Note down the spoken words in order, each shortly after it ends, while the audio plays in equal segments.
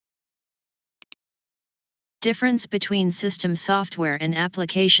Difference between system software and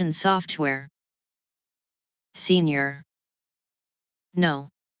application software. Senior. No.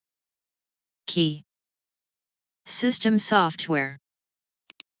 Key. System software.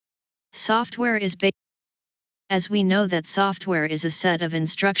 Software is based. As we know that software is a set of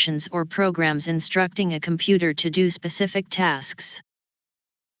instructions or programs instructing a computer to do specific tasks.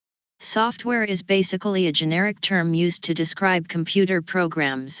 Software is basically a generic term used to describe computer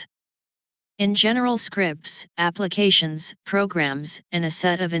programs. In general, scripts, applications, programs, and a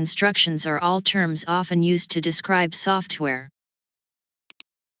set of instructions are all terms often used to describe software.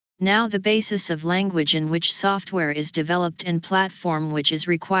 Now, the basis of language in which software is developed and platform which is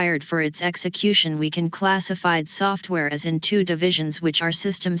required for its execution. We can classify software as in two divisions, which are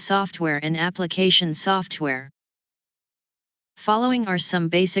system software and application software. Following are some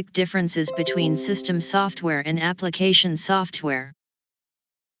basic differences between system software and application software.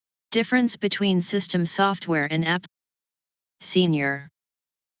 Difference between system software and Senior.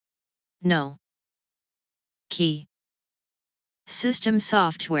 No. Key. System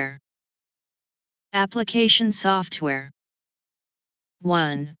software. Application software.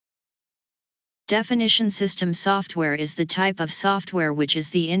 1. Definition: system software is the type of software which is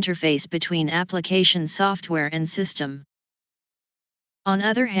the interface between application software and system. On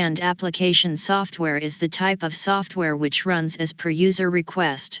other hand, application software is the type of software which runs as per user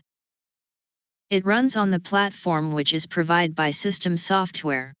request. It runs on the platform which is provided by system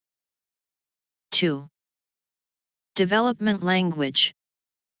software. 2. Development language.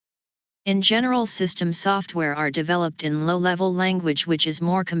 In general, system software are developed in low-level language which is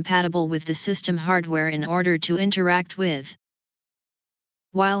more compatible with the system hardware in order to interact with.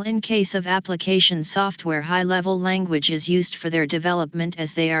 While in case of application software, high-level language is used for their development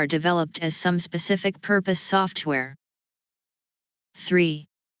as they are developed as some specific purpose software. 3.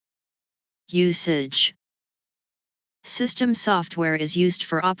 Usage. System software is used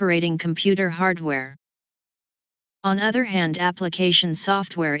for operating computer hardware. On other hand, application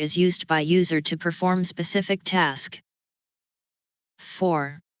software is used by user to perform specific task.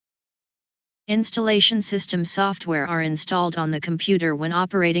 4. Installation: system software are installed on the computer when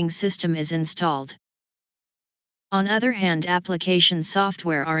operating system is installed. On other hand, application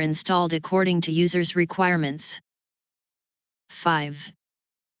software are installed according to users' requirements. 5.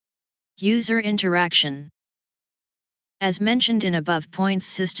 User interaction. As mentioned in above points,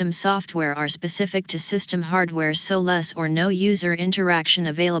 system software are specific to system hardware, so less or no user interaction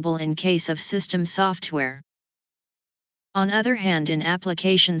available in case of system software. On other hand, in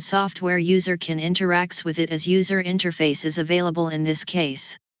application software, user can interact with it as user interface is available in this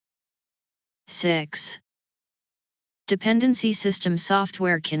case. 6. Dependency: system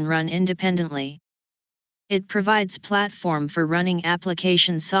software can run independently. It provides platform for running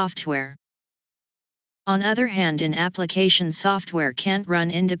application software. On other hand, in application software can't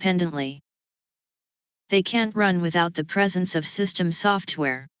run independently. They can't run without the presence of system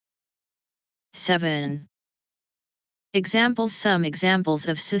software. 7. Examples: some examples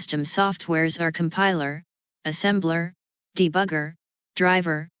of system softwares are compiler, assembler, debugger,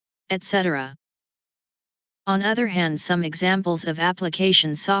 driver, etc. On other hand, some examples of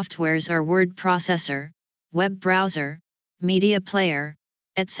application softwares are word processor, web browser, media player,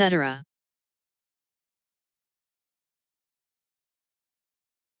 etc.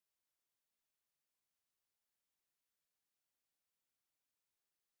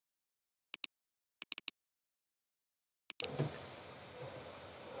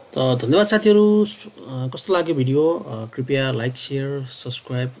 धन्यवाद साथीहरु। कस्तो लाग्यो video? कृपया like, share,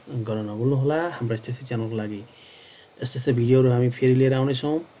 subscribe गर्न नभुल्नुहोला। हाम्रो यस्तै च्यानलको लागि यस्तै भिडियोहरु हामी फेरि लिएर आउने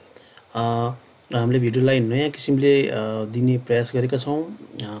छौं र हामीले भिडियोलाई नयाँ किसिमले दिने प्रयास गरेका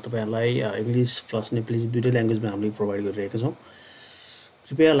छौं। तपाईहरुलाई इंग्लिश प्लस नेपाली दुईटै ल्याङ्ग्वेजमा हामीले प्रोवाइड गरिरहेका छौं।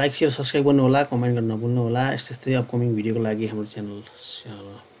 कृपया लाइक, शेयर, सब्स्क्राइब गर्नुहोला, कमेन्ट गर्न नभुल्नुहोला। यस्तै अपकमिङ भिडियोको लागि हाम्रो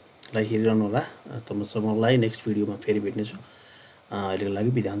च्यानललाई हेरिरहनु होला। तबसम्मलाई नेक्स्ट भिडियोमा फेरि भेट्ने छु। अहिलेको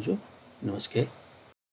लागि बिदा हुन्छु। नमस्कार।